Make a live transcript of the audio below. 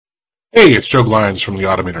Hey, it's Joe Glines from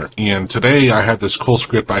the-automator, and today I have this cool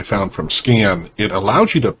script I found from SKAN. It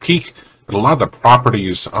allows you to peek at a lot of the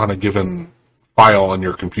properties on a given file on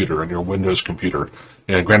your computer, on your Windows computer.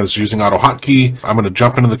 And granted, it's using AutoHotkey. I'm going to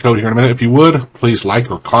jump into the code here in a minute. If you would, please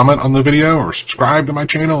like or comment on the video or subscribe to my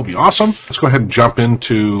channel. It'll be awesome. Let's go ahead and jump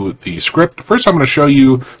into the script. First, I'm going to show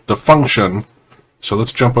you the function. So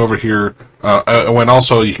let's jump over here. And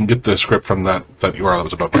also, you can get the script from that URL that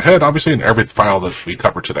was above my head, obviously, in every file that we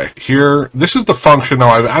cover today. Here, this is the function. Now,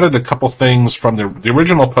 I've added a couple things from the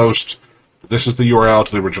original post. This is the URL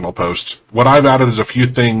to the original post. What I've added is a few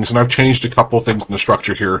things, and I've changed a couple things in the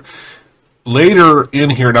structure here. Later in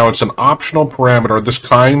here, now it's an optional parameter. This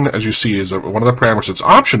kind, as you see, is one of the parameters that's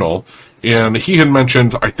optional. And he had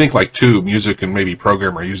mentioned, I think, like two, music and maybe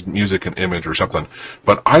program, or used music and image or something.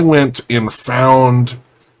 But I went and found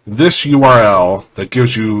this URL that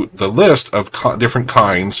gives you the list of different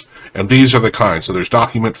kinds, and these are the kinds. So there's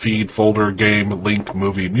document, feed, folder, game, link,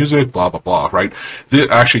 movie, music, blah, blah, blah, right?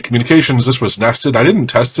 Actually, communications, this was nested. I didn't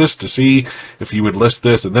test this to see if you would list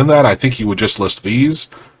this and then that. I think you would just list these,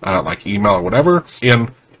 like email or whatever.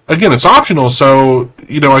 And again, it's optional, so,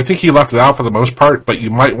 I think he left it out for the most part, but you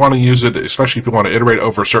might want to use it, especially if you want to iterate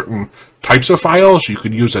over certain types of files. You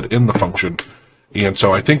could use it in the function. And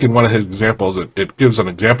so I think in one of his examples, it gives an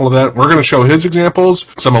example of that. We're going to show his examples,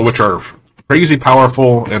 some of which are crazy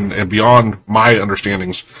powerful and beyond my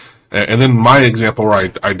understandings. And then my example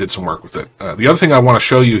where I did some work with it. The other thing I want to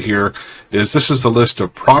show you here is this is the list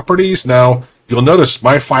of properties. Now, you'll notice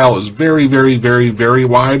my file is very, very, very, very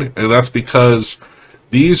wide, and that's because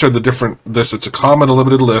these are the different, it's a common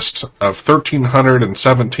limited list of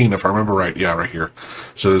 1,317, if I remember right. Yeah, right here.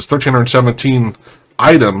 So there's 1,317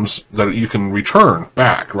 items that you can return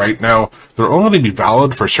back. Right now, they're only going to be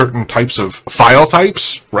valid for certain types of file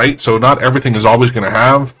types, right? So not everything is always going to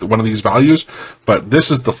have one of these values, but this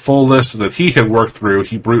is the full list that he had worked through.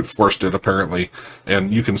 He brute forced it, apparently,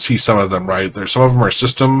 and you can see some of them, right? There's some of them are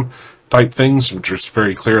system type things, which is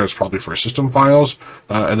very clear. It's probably for system files.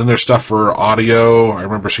 And then there's stuff for audio. I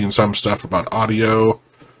remember seeing some stuff about audio.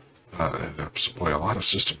 Boy, a lot of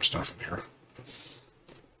system stuff in here.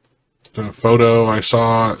 Photo I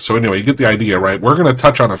saw. So anyway, you get the idea, right? We're going to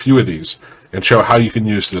touch on a few of these and show how you can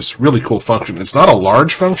use this really cool function. It's not a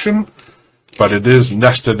large function, but it is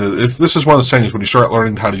nested. This is one of the things when you start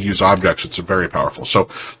learning how to use objects, it's very powerful. So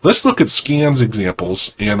let's look at SKAN's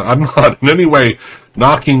examples, and I'm not in any way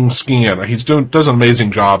knocking SKAN. He does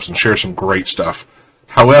amazing jobs and shares some great stuff.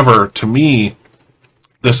 However, to me,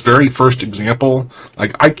 this very first example,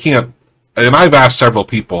 like I can't, and I've asked several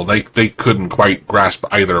people, they couldn't quite grasp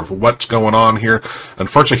either of what's going on here.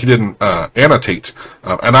 Unfortunately, he didn't annotate.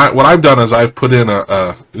 And what I've done is I've put in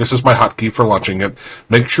this is my hotkey for launching it.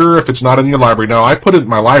 Make sure if it's not in your library. Now, I put it in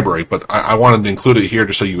my library, but I wanted to include it here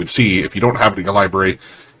just so you would see. If you don't have it in your library,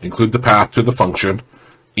 include the path to the function.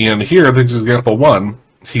 And here, this is example 1.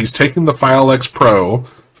 He's taking the FileExPro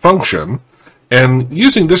function, and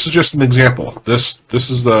using, this is just an example. This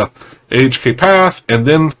is the AHK path, and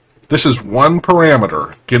then this is one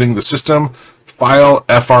parameter, getting the system file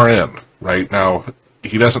FRN, right? Now,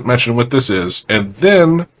 he doesn't mention what this is. And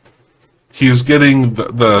then he's getting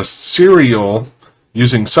the serial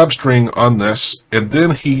using substring on this. And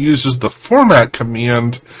then he uses the format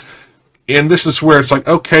command. And this is where it's like,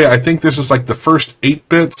 okay, I think this is like the first 8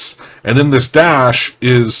 bits. And then this dash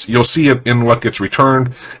is, you'll see it in what gets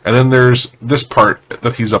returned. And then there's this part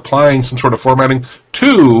that he's applying some sort of formatting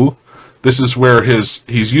to. This is where he's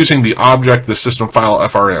using the object, the system file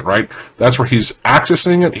FRN, right? That's where he's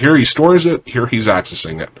accessing it. Here he stores it. Here he's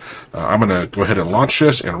accessing it. I'm going to go ahead and launch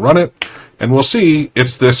this and run it. And we'll see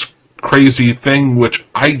it's this crazy thing, which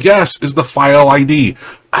I guess is the file ID.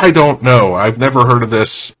 I don't know. I've never heard of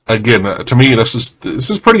this. Again, to me, this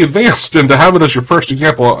is pretty advanced. And to have it as your first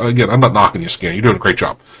example, again, I'm not knocking you, SKAN. You're doing a great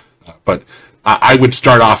job. But I would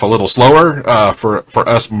start off a little slower for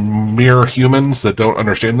us mere humans that don't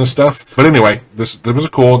understand this stuff. But anyway, this was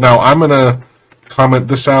cool. Now I'm going to comment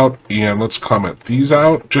this out, and let's comment these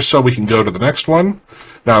out just so we can go to the next one.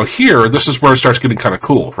 Now here, this is where it starts getting kind of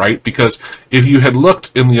cool, right? Because if you had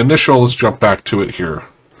looked in the initial, let's jump back to it here,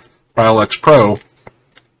 FileExPro,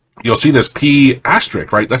 you'll see this P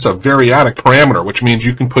asterisk, right? That's a variadic parameter, which means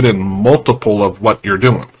you can put in multiple of what you're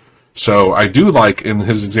doing. So I do like in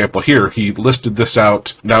his example here, he listed this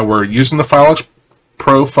out. Now we're using the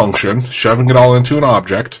FileExPro function, shoving it all into an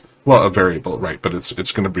object. Well, a variable, right, but it's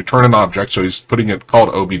going to return an object, so he's putting it called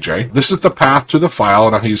obj. This is the path to the file,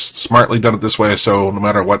 and he's smartly done it this way, so no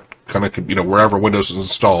matter what kind of, wherever Windows is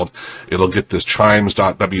installed, it'll get this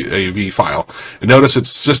chimes.wav file. And notice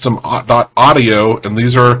it's system.audio, and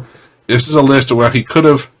this is a list of where he could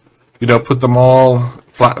have put them all,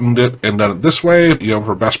 flattened it, and done it this way.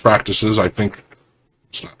 For best practices, I think,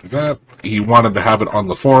 let's not do that. He wanted to have it on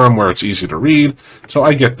the forum where it's easy to read, so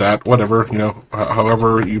I get that. Whatever,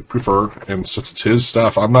 however you prefer, and since it's his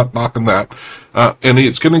stuff, I'm not knocking that. And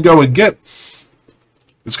it's going to go and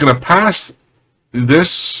it's going to pass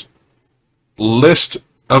this list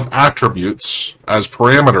of attributes as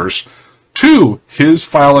parameters to his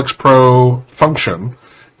FileExPro function,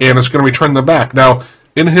 and it's going to return them back. Now,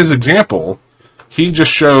 in his example, he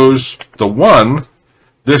just shows the one,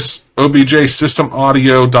 this obj system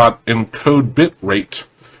audio dot encode bit rate.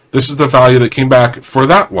 This is the value that came back for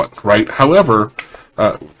that one, right? However,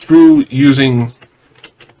 through using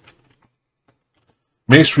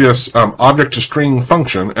Maestrius object to string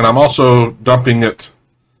function, and I'm also dumping it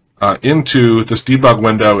into this debug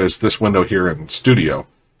window, is this window here in Studio,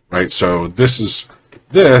 right? So this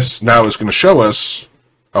now is going to show us,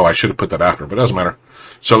 oh, I should have put that after, but it doesn't matter.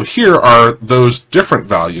 So here are those different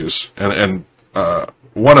values, and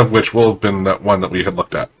one of which will have been that one that we had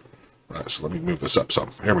looked at. So let me move this up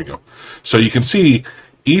some. Here we go. So you can see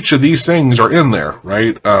each of these things are in there,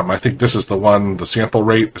 right? I think this is the one, the sample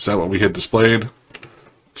rate. Is that what we had displayed?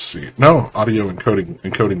 Let's see. No, audio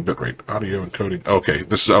encoding bitrate. Audio encoding. Okay,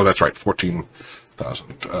 this is, oh, that's right, 14,000,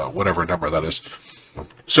 whatever number that is.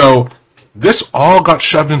 So this all got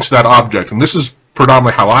shoved into that object, and this is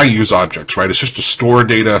predominantly how I use objects, right? It's just to store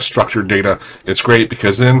data, structured data. It's great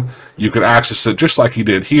because then you could access it just like he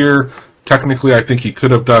did here. Technically, I think he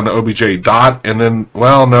could have done obj dot, and then,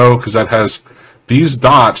 well, no, because that has these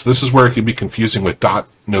dots. This is where it can be confusing with dot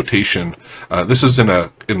notation. This is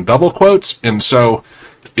in double quotes, and so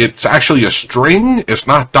it's actually a string. It's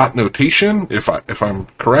not dot notation, if I'm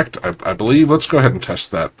correct. I believe. Let's go ahead and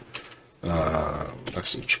test that.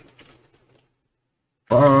 Message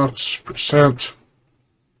box %.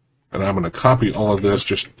 And I'm going to copy all of this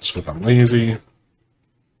just because I'm lazy. I'm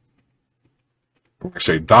going to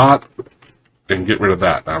say dot and get rid of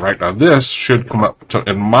that. Now, right now, this should come up,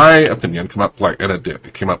 in my opinion, come up blank, and it did.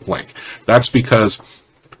 It came up blank. That's because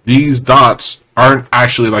these dots aren't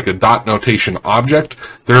actually like a dot notation object.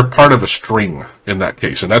 They're part of a string in that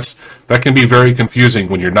case, and that can be very confusing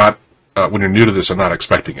when you're not when you're new to this and not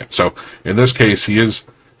expecting it. So in this case, he is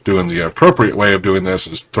doing the appropriate way of doing this,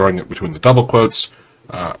 is throwing it between the double quotes.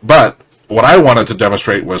 But what I wanted to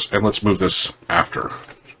demonstrate was, and let's move this after.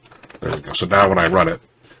 There we go. So now when I run it,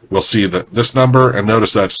 we'll see that this number, and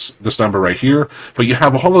notice that's this number right here. But you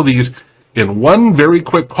have all of these in one very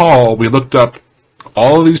quick call. We looked up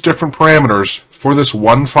all of these different parameters for this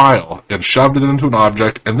one file and shoved it into an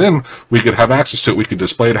object, and then we could have access to it. We could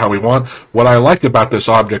display it how we want. What I like about this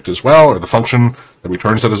object as well, or the function that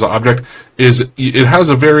returns it as an object, is it has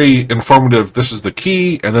a very informative, this is the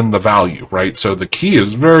key and then the value, right? So the key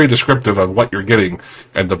is very descriptive of what you're getting,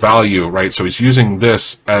 and the value, right? So he's using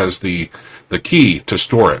this as the key to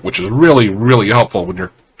store it, which is really, really helpful when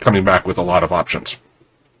you're coming back with a lot of options.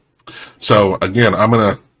 So again, I'm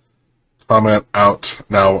going to comment out.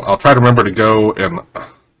 Now, I'll try to remember to go and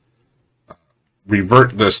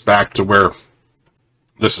revert this back to where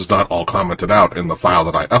this is not all commented out in the file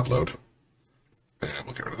that I upload. And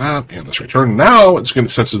we'll get rid of that, and this return. Now, it's going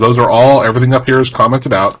to, since those are all, everything up here is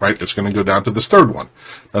commented out, right, it's going to go down to this third one.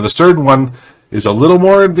 Now, this third one is a little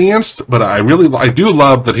more advanced, but I do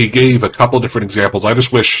love that he gave a couple different examples. I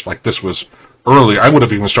just wish, like, this was early. I would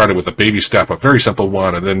have even started with a baby step, a very simple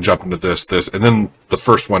one, and then jump into this, and then the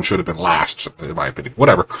first one should have been last, in my opinion.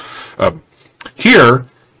 Whatever. Here,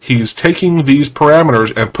 he's taking these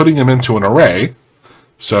parameters and putting them into an array.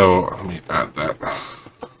 So let me add that.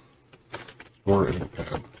 Or an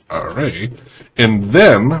array. And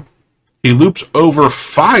then he loops over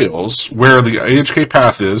files where the AHK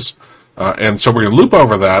path is. And so we're going to loop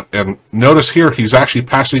over that, and notice here he's actually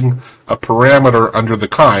passing a parameter under the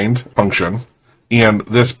kind function, and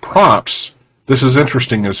this props, this is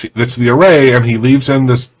interesting, is it's the array, and he leaves in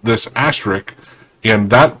this asterisk,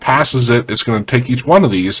 and that passes it. It's going to take each one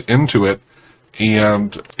of these into it,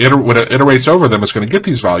 and when it iterates over them, it's going to get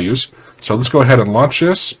these values. So let's go ahead and launch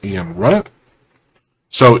this and run it.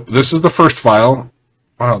 So this is the first file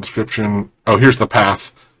description. Oh, here's the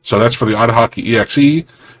path. So that's for the AutoHotkey exe.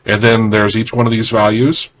 And then there's each one of these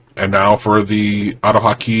values. And now for the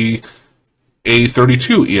AutoHotkey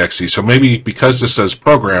A32 exe. So maybe because this says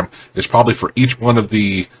program, it's probably for each one of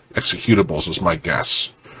the executables is my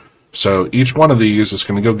guess. So each one of these is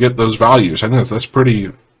going to go get those values. I think that's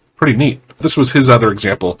pretty neat. This was his other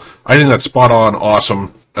example. I think that's spot on,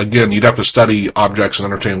 awesome. Again, you'd have to study objects and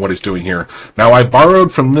understand what he's doing here. Now I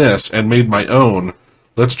borrowed from this and made my own.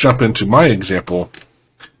 Let's jump into my example.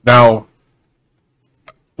 Now,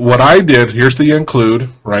 what I did, here's the include,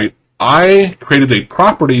 right? I created a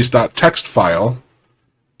properties.txt file,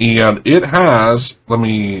 and it has, let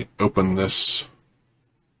me open this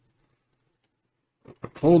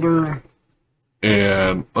folder,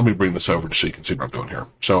 and let me bring this over just so you can see what I'm doing here.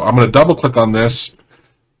 So I'm going to double click on this,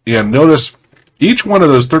 and notice each one of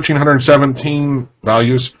those 1317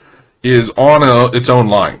 values is on its own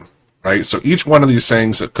line, right? So each one of these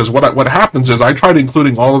things, because what happens is I tried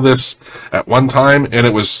including all of this at one time, and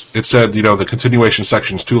it said, you know, the continuation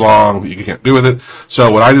section's too long, you can't do with it. So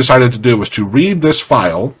what I decided to do was to read this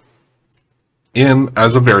file in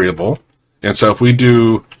as a variable. And so if we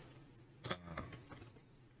do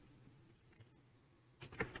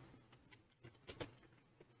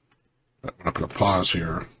I'm going to put a pause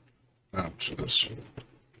here. To this.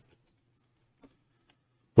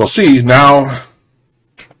 Well, see, now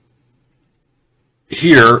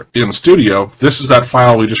here in Studio, this is that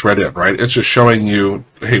file we just read in, right? It's just showing you,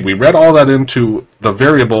 hey, we read all that into the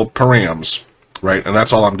variable params, right? And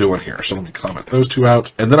that's all I'm doing here. So let me comment those two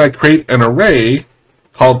out. And then I create an array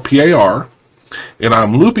called PAR, and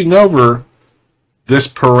I'm looping over this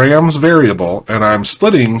params variable, and I'm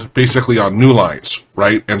splitting basically on new lines,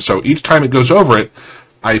 right? And so each time it goes over it,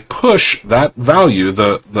 I push that value,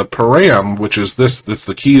 the param, which is this, that's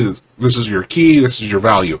the key, this is your key, this is your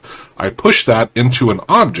value. I push that into an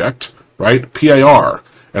object, right, PAR,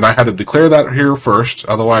 and I had to declare that here first,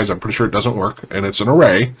 otherwise I'm pretty sure it doesn't work, and it's an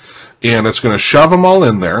array, and it's going to shove them all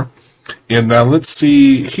in there. And now let's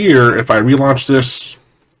see here, if I relaunch this,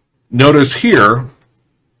 notice here,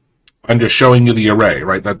 I'm just showing you the array,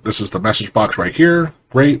 right, that this is the message box right here,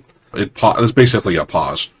 great, it's basically a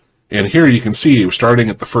pause. And here you can see we're starting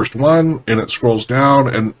at the first one, and it scrolls down,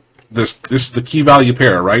 and this is the key value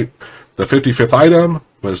pair, right? The 55th item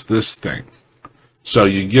was this thing. So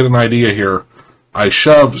you get an idea here. I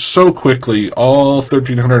shoved so quickly all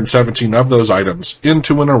 1,317 of those items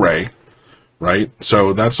into an array, right?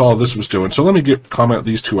 So that's all this was doing. So let me comment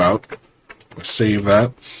these two out. Save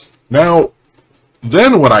that. Now,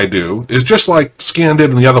 then what I do is just like SKAN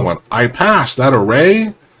did in the other one. I pass that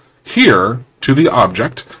array here to the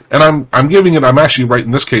object, and I'm giving it, I'm actually, right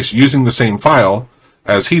in this case, using the same file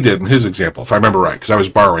as he did in his example, if I remember right, because I was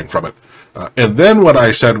borrowing from it. And then what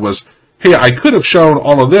I said was, hey, I could have shown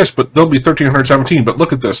all of this, but there'll be 1,317, but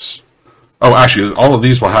look at this. Oh, actually, all of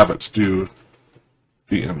these will have it. Let's do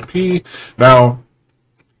DMP. Now,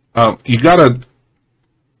 you got to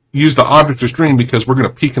use the object as string because we're going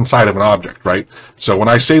to peek inside of an object, right? So when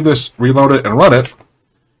I save this, reload it, and run it,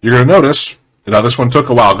 you're going to notice, now this one took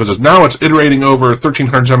a while because now it's iterating over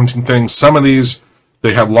 1,317 things. Some of these,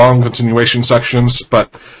 they have long continuation sections,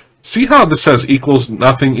 but see how this says equals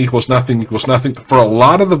nothing, equals nothing, equals nothing? For a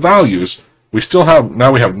lot of the values, we still have,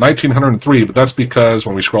 now we have 1,903, but that's because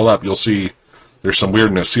when we scroll up, you'll see there's some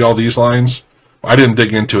weirdness. See all these lines? I didn't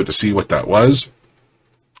dig into it to see what that was,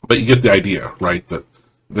 but you get the idea, right? That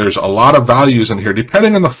there's a lot of values in here,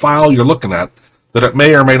 depending on the file you're looking at, that it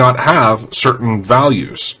may or may not have certain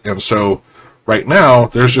values. And so right now,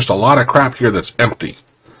 there's just a lot of crap here that's empty.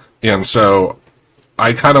 And so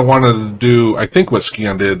I kind of wanted to do, I think what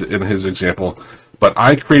SKAN did in his example, but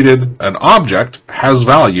I created an object, has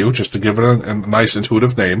value, just to give it a nice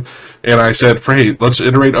intuitive name, and I said, hey, let's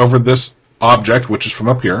iterate over this object, which is from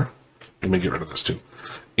up here. Let me get rid of this too.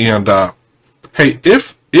 And hey,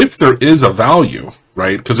 if there is a value,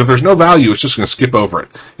 right, because if there's no value, it's just going to skip over it.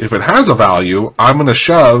 If it has a value, I'm going to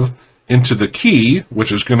shove into the key,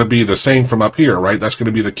 which is going to be the same from up here, right? That's going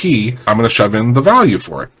to be the key. I'm going to shove in the value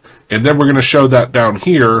for it. And then we're going to show that down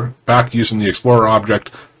here, back using the Explorer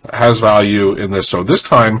object, has value in this. So this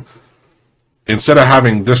time, instead of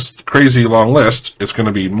having this crazy long list, it's going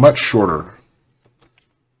to be much shorter.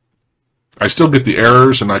 I still get the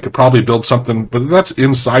errors, and I could probably build something, but that's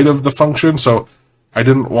inside of the function, so I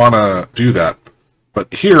didn't want to do that.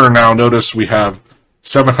 But here now, notice we have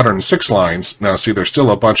 706 lines. Now, see, there's still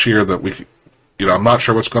a bunch here that we, I'm not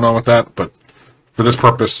sure what's going on with that, but for this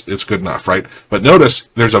purpose, it's good enough, right? But notice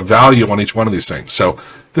there's a value on each one of these things. So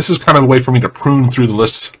this is kind of a way for me to prune through the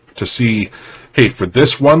list to see, hey, for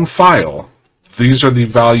this one file, these are the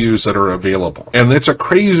values that are available. And it's a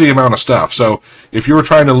crazy amount of stuff. So if you were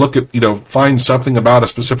trying to look at, find something about a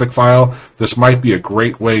specific file, this might be a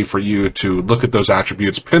great way for you to look at those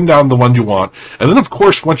attributes, pin down the ones you want, and then, of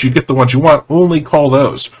course, once you get the ones you want, only call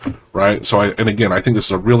those, right? So, again, I think this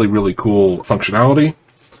is a really, really cool functionality.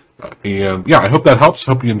 And, yeah, I hope that helps.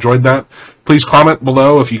 Hope you enjoyed that. Please comment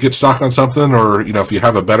below if you get stuck on something or, if you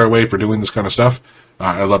have a better way for doing this kind of stuff.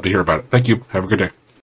 I'd love to hear about it. Thank you. Have a good day.